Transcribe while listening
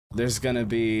there's gonna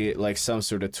be like some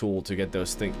sort of tool to get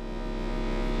those things.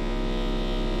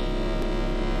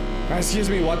 Excuse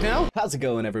me, what now? How's it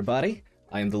going, everybody?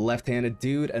 I am the left-handed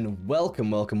dude, and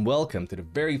welcome to the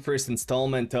very first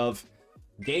installment of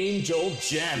GameJolt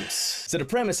Gems. So the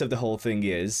premise of the whole thing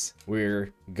is,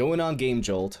 we're going on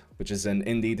GameJolt, which is an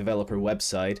indie developer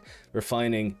website. We're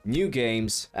finding new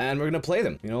games, and we're gonna play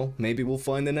them. You know, maybe we'll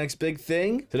find the next big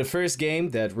thing. So the first game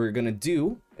that we're gonna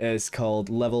do is called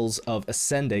Levels of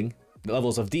Descending.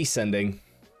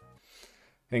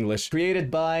 English. Created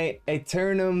by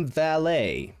Eternum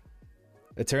Valley.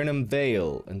 Eternum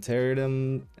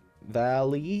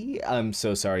Valley? I'm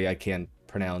so sorry, I can't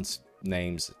pronounce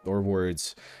names or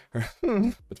words.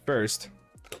 But first,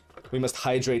 we must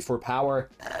hydrate for power.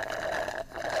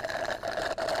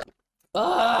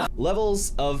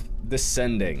 Levels of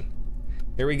Descending.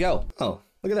 Here we go. Oh,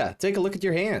 look at that. Take a look at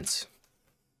your hands.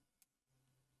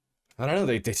 I don't know,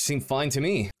 they seem fine to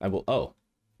me. I will, oh.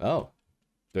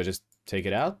 Do I just take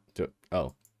it out?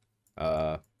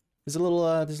 There's a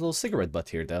little cigarette butt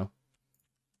here, though.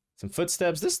 Some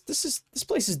footsteps. This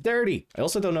place is dirty. I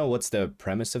also don't know what's the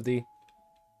premise of the...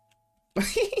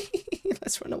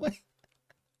 Let's run away.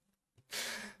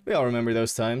 We all remember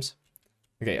those times.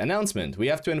 Okay, announcement. We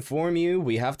have to inform you.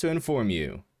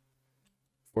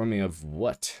 Inform you of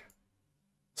what?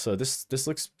 So this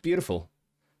looks beautiful.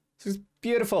 This is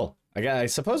beautiful. I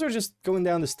suppose we're just going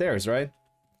down the stairs, right?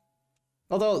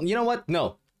 Although, you know what?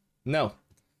 No.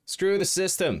 Screw the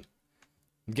system.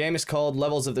 The game is called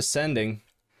Levels of Descending.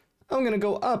 I'm gonna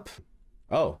go up.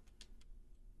 Oh.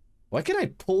 Why can't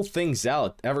I pull things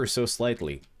out ever so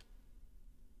slightly?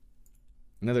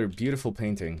 Another beautiful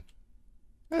painting.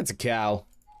 That's a cow.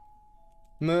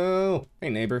 Moo. Hey,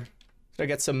 neighbor. Should I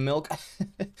get some milk?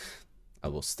 I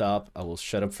will stop. I will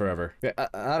shut up forever. Yeah,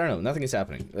 I don't know. Nothing is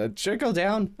happening. Should I go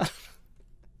down?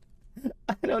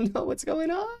 I don't know what's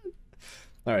going on.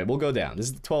 Alright, we'll go down. This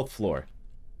is the 12th floor.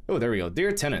 Oh, there we go.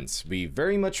 Dear tenants, we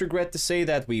very much regret to say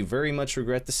that.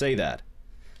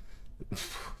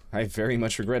 I very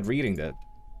much regret reading that.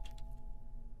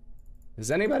 Is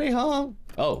anybody home?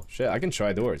 Oh, shit, I can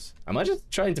try doors. Am I just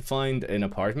trying to find an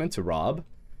apartment to rob?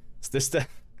 Is this the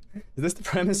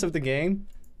premise of the game?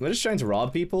 Am I just trying to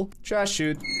rob people? Trash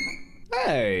chute.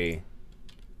 Hey!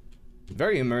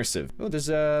 Very immersive. Oh, there's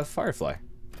a firefly.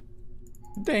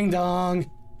 Ding dong!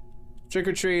 Trick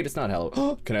or treat, it's not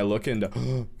Halloween. Can I look in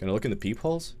the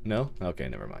peepholes? No? Okay,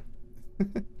 never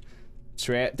mind.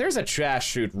 There's a trash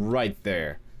chute right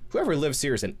there. Whoever lives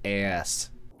here is an ass.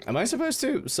 Am I supposed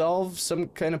to solve some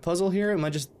kind of puzzle here? Am I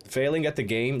just failing at the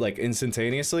game, like,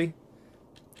 instantaneously?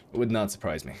 It would not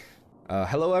surprise me.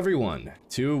 Hello everyone.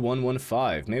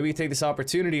 2115. Maybe take this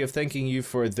opportunity of thanking you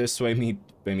for this way me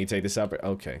take this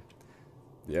okay.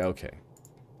 Yeah, okay.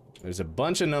 There's a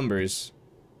bunch of numbers.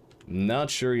 Not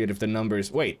sure yet if the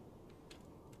numbers... Wait.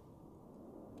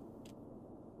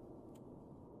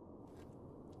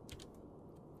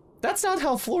 That's not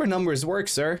how floor numbers work,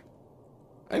 sir.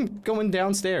 I'm going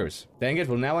downstairs. Dang it,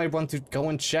 well now I want to go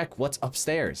and check what's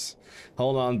upstairs.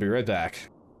 Hold on, be right back.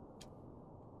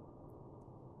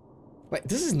 Wait,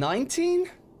 this is 19?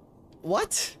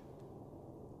 What?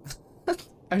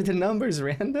 Are the numbers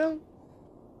random?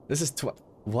 This is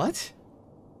what?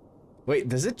 Wait,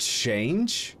 does it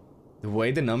change? The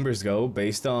way the numbers go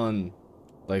based on,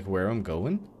 like, where I'm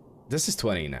going? This is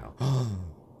 20 now.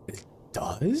 It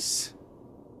does?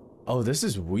 Oh, this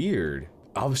is weird.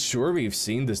 I'm sure we've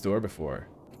seen this door before.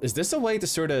 Is this a way to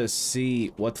sort of see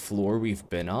what floor we've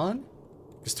been on?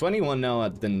 Because 21 now,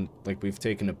 then, like, we've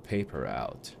taken a paper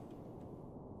out.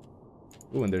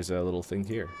 Ooh, and there's a little thing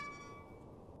here.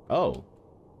 Oh.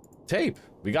 Tape.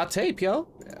 We got tape, yo.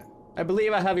 Yeah. I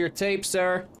believe I have your tape,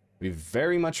 sir. We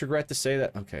very much regret to say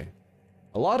that. Okay.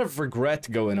 A lot of regret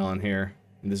going on here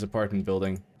in this apartment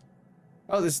building.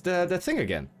 Oh, this is the thing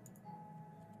again.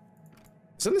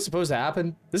 Is something supposed to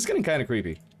happen? This is getting kind of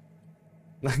creepy.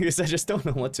 I guess I just don't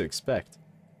know what to expect.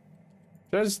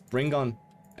 Should I just ring on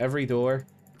every door?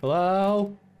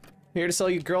 Hello? Here to sell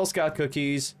you Girl Scout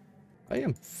cookies. I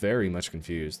am very much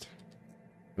confused.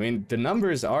 I mean, the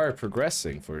numbers are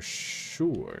progressing for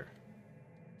sure.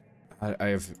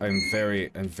 I'm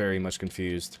very much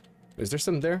confused. Is there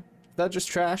something there? Is that just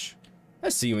trash? I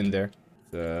see you in there.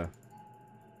 I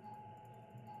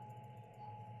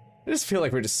just feel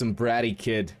like we're just some bratty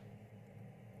kid.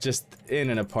 Just in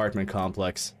an apartment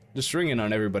complex. Just ringing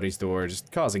on everybody's door,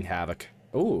 just causing havoc.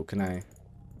 Oh, can I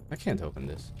can't open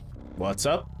this. What's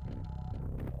up?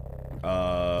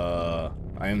 I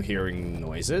am hearing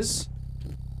noises.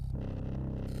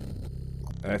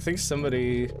 I think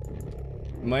somebody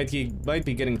might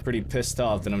be getting pretty pissed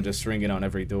off that I'm just ringing on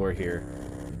every door here.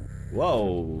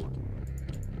 Whoa.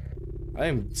 I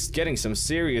am getting some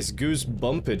serious goose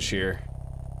bumpage here.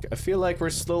 I feel like we're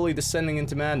slowly descending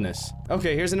into madness.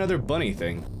 Okay, here's another bunny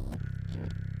thing.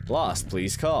 Lost,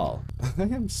 please call. I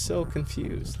am so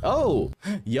confused. Oh!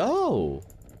 Yo!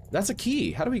 That's a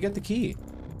key. How do we get the key?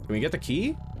 Can we get the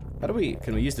key? How do we...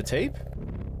 Can we use the tape?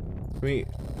 Can we...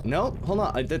 No, hold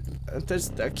on.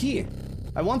 There's a key.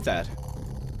 I want that.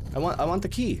 I want the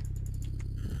key.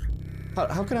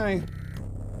 How can I...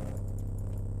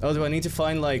 Oh, do I need to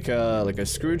find like a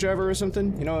screwdriver or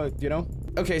something? You know?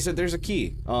 Okay, so there's a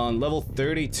key on level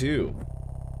 32.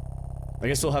 I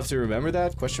guess we'll have to remember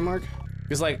that, question mark?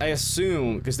 Because like, I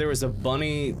assume, because there was a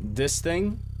bunny this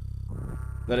thing,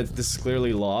 that this is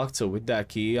clearly locked, so with that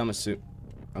key, I'm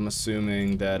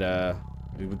assuming that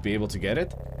we would be able to get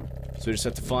it. So we just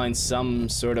have to find some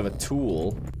sort of a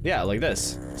tool. Yeah, like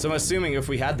this. So I'm assuming if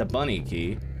we had the bunny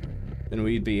key, then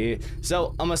we'd be...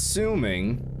 So I'm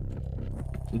assuming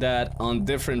that on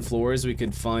different floors we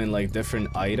could find like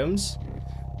different items.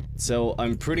 So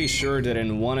I'm pretty sure that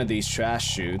in one of these trash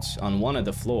chutes, on one of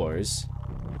the floors,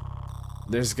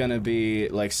 there's gonna be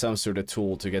like some sort of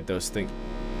tool to get those things.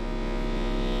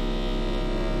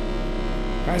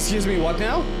 Excuse me, what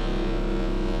now?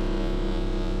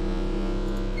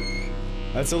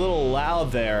 That's a little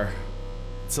loud there.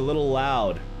 It's a little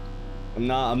loud. I'm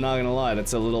not gonna lie,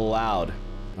 that's a little loud.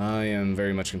 I am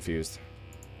very much confused.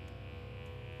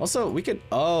 Also, we could...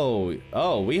 Oh,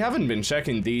 we haven't been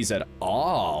checking these at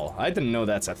all. I didn't know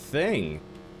that's a thing.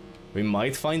 We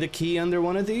might find a key under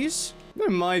one of these?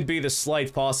 There might be the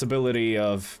slight possibility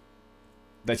of...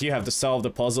 that you have to solve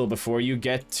the puzzle before you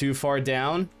get too far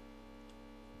down.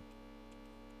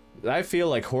 I feel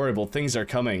like horrible things are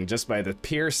coming just by the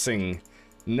piercing,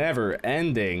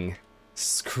 never-ending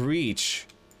screech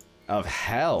of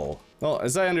hell. Well,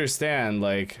 as I understand,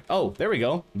 like... Oh, there we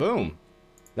go. Boom.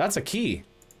 That's a key.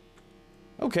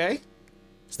 Okay.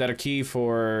 Is that a key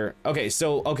for... Okay,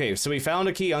 so we found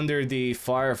a key under the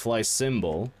firefly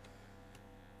symbol.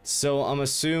 So I'm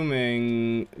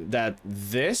assuming that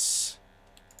this...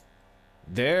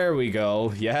 There we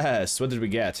go. Yes. What did we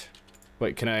get?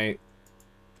 Wait, can I...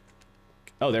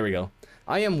 Oh, there we go.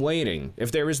 I am waiting.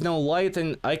 If there is no light,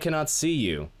 then I cannot see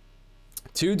you.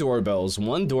 2 doorbells,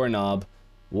 1 doorknob,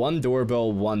 1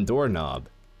 doorbell, 1 doorknob.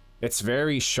 It's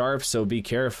very sharp, so be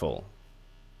careful.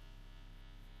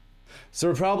 So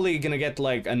we're probably gonna get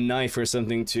like a knife or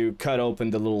something to cut open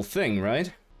the little thing,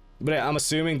 right? But I'm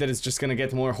assuming that it's just gonna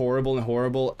get more horrible and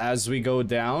horrible as we go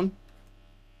down.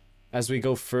 As we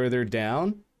go further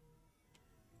down.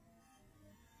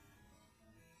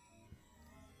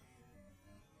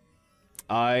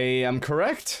 I am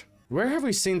correct. Where have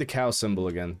we seen the cow symbol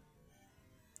again?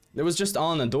 It was just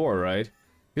on the door, right?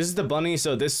 This is the bunny,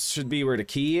 so this should be where the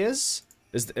key is?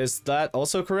 Is that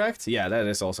also correct? Yeah, that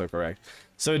is also correct.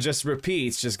 So it just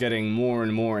repeats, just getting more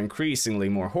and more increasingly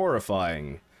more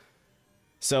horrifying.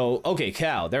 So, okay,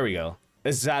 cow, there we go.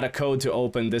 Is that a code to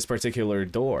open this particular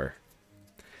door?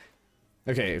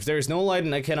 Okay, if there's no light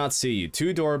and I cannot see you,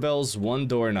 2 doorbells, 1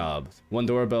 doorknob. 1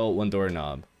 doorbell, 1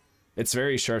 doorknob. It's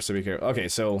very sharp, so be careful. Okay,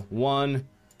 so 1,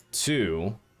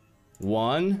 2,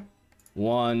 1,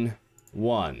 1,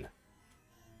 1.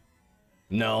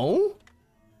 No?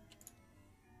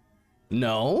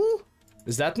 No?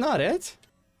 Is that not it?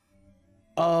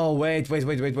 Oh, wait. I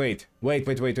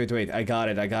got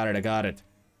it.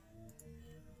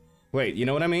 Wait, you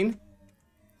know what I mean?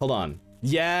 Hold on.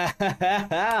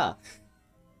 Yeah!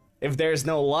 If there's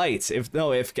no light,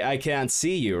 if I can't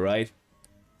see you, right?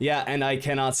 Yeah, and I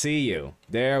cannot see you.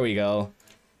 There we go.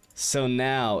 So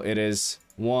now it is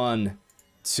 1,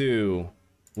 2,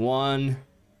 1,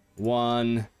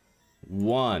 1,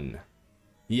 1.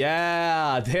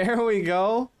 Yeah, there we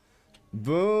go.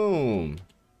 Boom.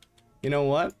 You know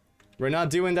what? We're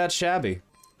not doing that shabby.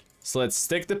 So let's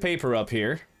stick the paper up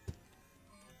here.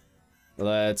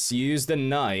 Let's use the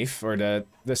knife, or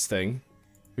this thing.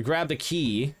 We grab the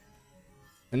key.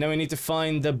 And then we need to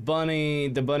find the bunny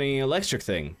electric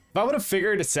thing. If I would have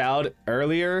figured this out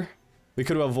earlier, we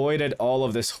could have avoided all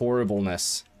of this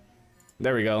horribleness.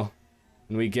 There we go.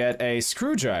 And we get a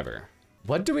screwdriver.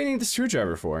 What do we need the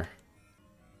screwdriver for?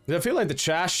 I feel like the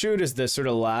trash chute is the sort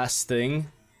of last thing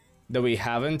that we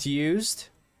haven't used.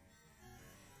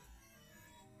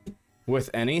 With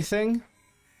anything?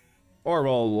 Or,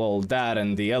 well, that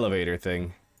and the elevator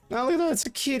thing. Oh, look at that, it's a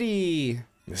kitty!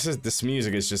 This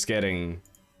music is just getting...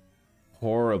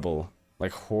 horrible.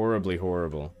 Like, horribly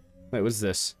horrible. Wait, what's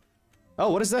this? Oh,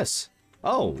 what is this?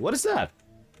 Oh, what is that?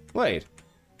 Wait,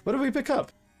 what did we pick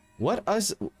up? What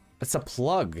is... It's a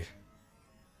plug.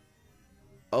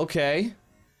 Okay.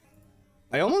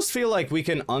 I almost feel like we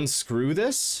can unscrew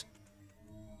this.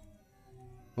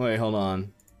 Wait, hold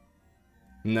on.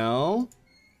 No?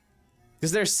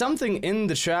 Because there's something in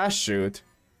the trash chute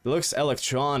that looks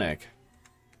electronic.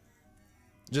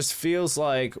 Just feels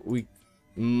like we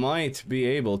might be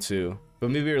able to.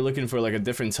 But maybe we're looking for like a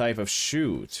different type of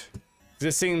chute.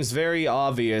 It seems very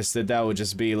obvious that that would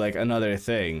just be like another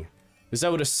thing. Because I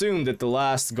would assume that the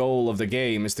last goal of the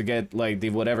game is to get like the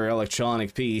whatever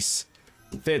electronic piece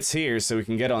fits here so we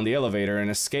can get on the elevator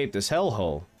and escape this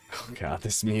hellhole. Oh god,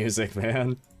 this music,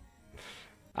 man.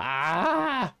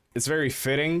 Ah! It's very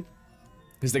fitting.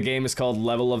 Because the game is called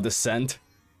Level of Descent.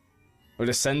 Or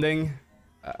Descending.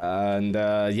 And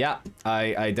yeah,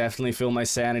 I definitely feel my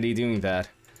sanity doing that.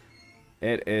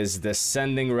 It is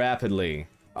descending rapidly.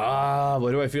 Ah,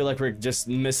 why do I feel like we're just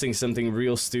missing something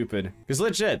real stupid? Because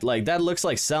legit, like, that looks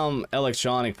like some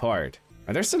electronic part.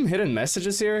 Are there some hidden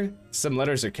messages here? Some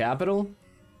letters are capital?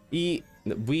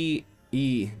 W,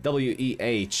 E,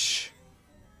 H.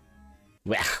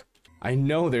 Well, I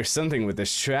know there's something with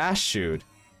this trash chute.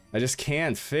 I just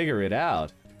can't figure it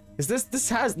out. Is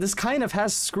this kind of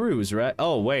has screws, right?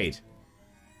 Oh, wait.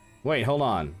 Wait, hold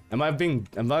on. Have I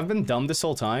been dumb this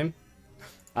whole time?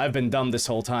 I've been dumb this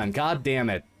whole time. God damn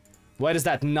it. Why does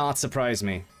that not surprise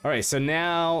me? Alright, so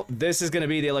now this is gonna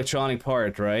be the electronic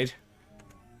part, right?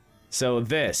 So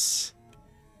this.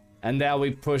 And now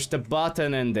we push the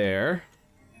button in there.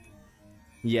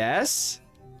 Yes.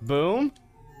 Boom.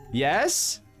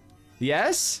 Yes.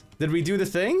 Yes. Did we do the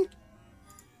thing?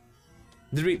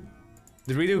 Did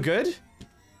we do good?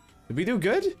 Did we do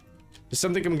good? Is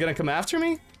something gonna come after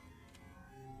me?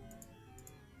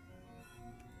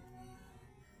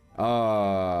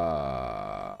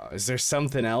 Is there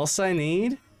something else I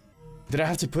need? Did I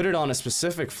have to put it on a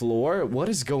specific floor? What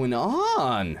is going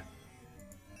on?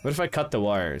 What if I cut the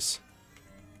wires?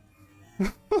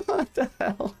 What the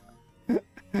hell?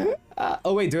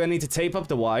 Oh wait, do I need to tape up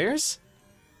the wires?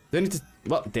 Do I need to...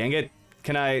 Well, dang it.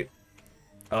 Can I...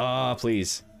 Ah,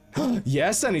 please.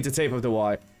 Yes, I need to tape up the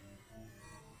wire.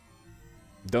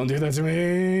 Don't do that to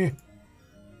me.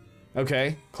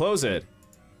 Okay, close it.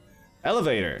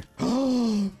 Elevator.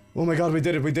 Oh my god, we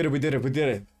did it, we did it, we did it, we did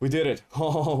it, we did it.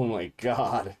 Oh my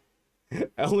god. It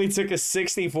only took us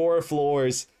 64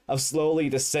 floors of slowly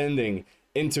descending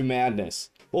into madness.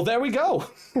 Well, there we go.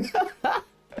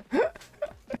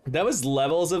 That was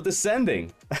Levels of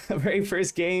Descending. Very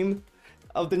first game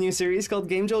of the new series called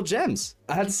GameJolt Gems.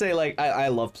 I had to say, like, I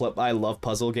love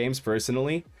puzzle games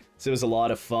personally. So it was a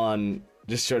lot of fun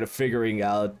just sort of figuring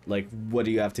out, like, what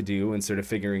do you have to do and sort of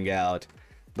figuring out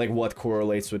like what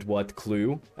correlates with what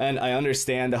clue. And I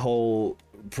understand the whole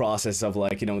process of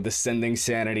like, you know, descending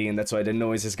sanity, and that's why the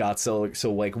noises got so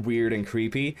like weird and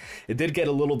creepy. It did get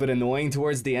a little bit annoying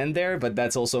towards the end there, but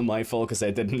that's also my fault because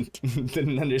I didn't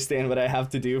understand what I have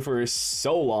to do for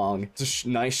so long. It's a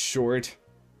nice short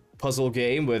puzzle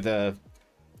game with a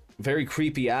very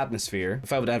creepy atmosphere.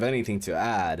 If I would have anything to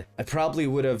add, I probably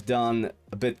would have done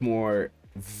a bit more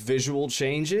visual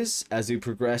changes as we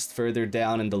progressed further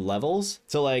down in the levels.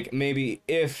 So like maybe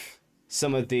if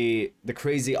some of the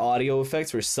crazy audio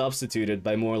effects were substituted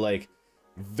by more like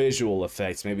visual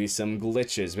effects, maybe some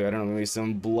glitches, maybe, I don't know, maybe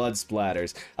some blood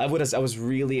splatters. I was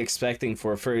really expecting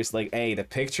for first like A, the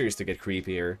pictures to get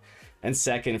creepier, and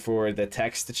second for the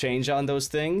text to change on those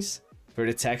things, for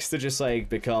the text to just like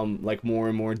become like more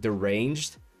and more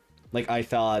deranged. Like, I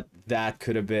thought that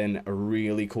could have been a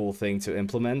really cool thing to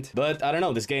implement. But, I don't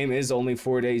know, this game is only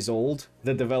 4 days old.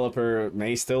 The developer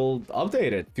may still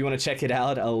update it. If you want to check it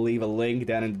out, I'll leave a link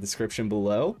down in the description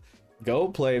below. Go,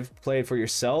 play it for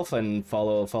yourself and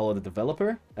follow the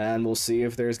developer. And we'll see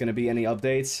if there's going to be any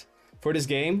updates for this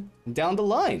game down the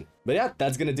line. But yeah,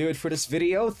 that's going to do it for this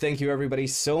video. Thank you everybody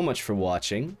so much for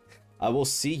watching. I will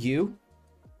see you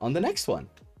on the next one.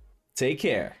 Take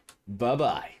care.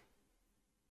 Bye-bye.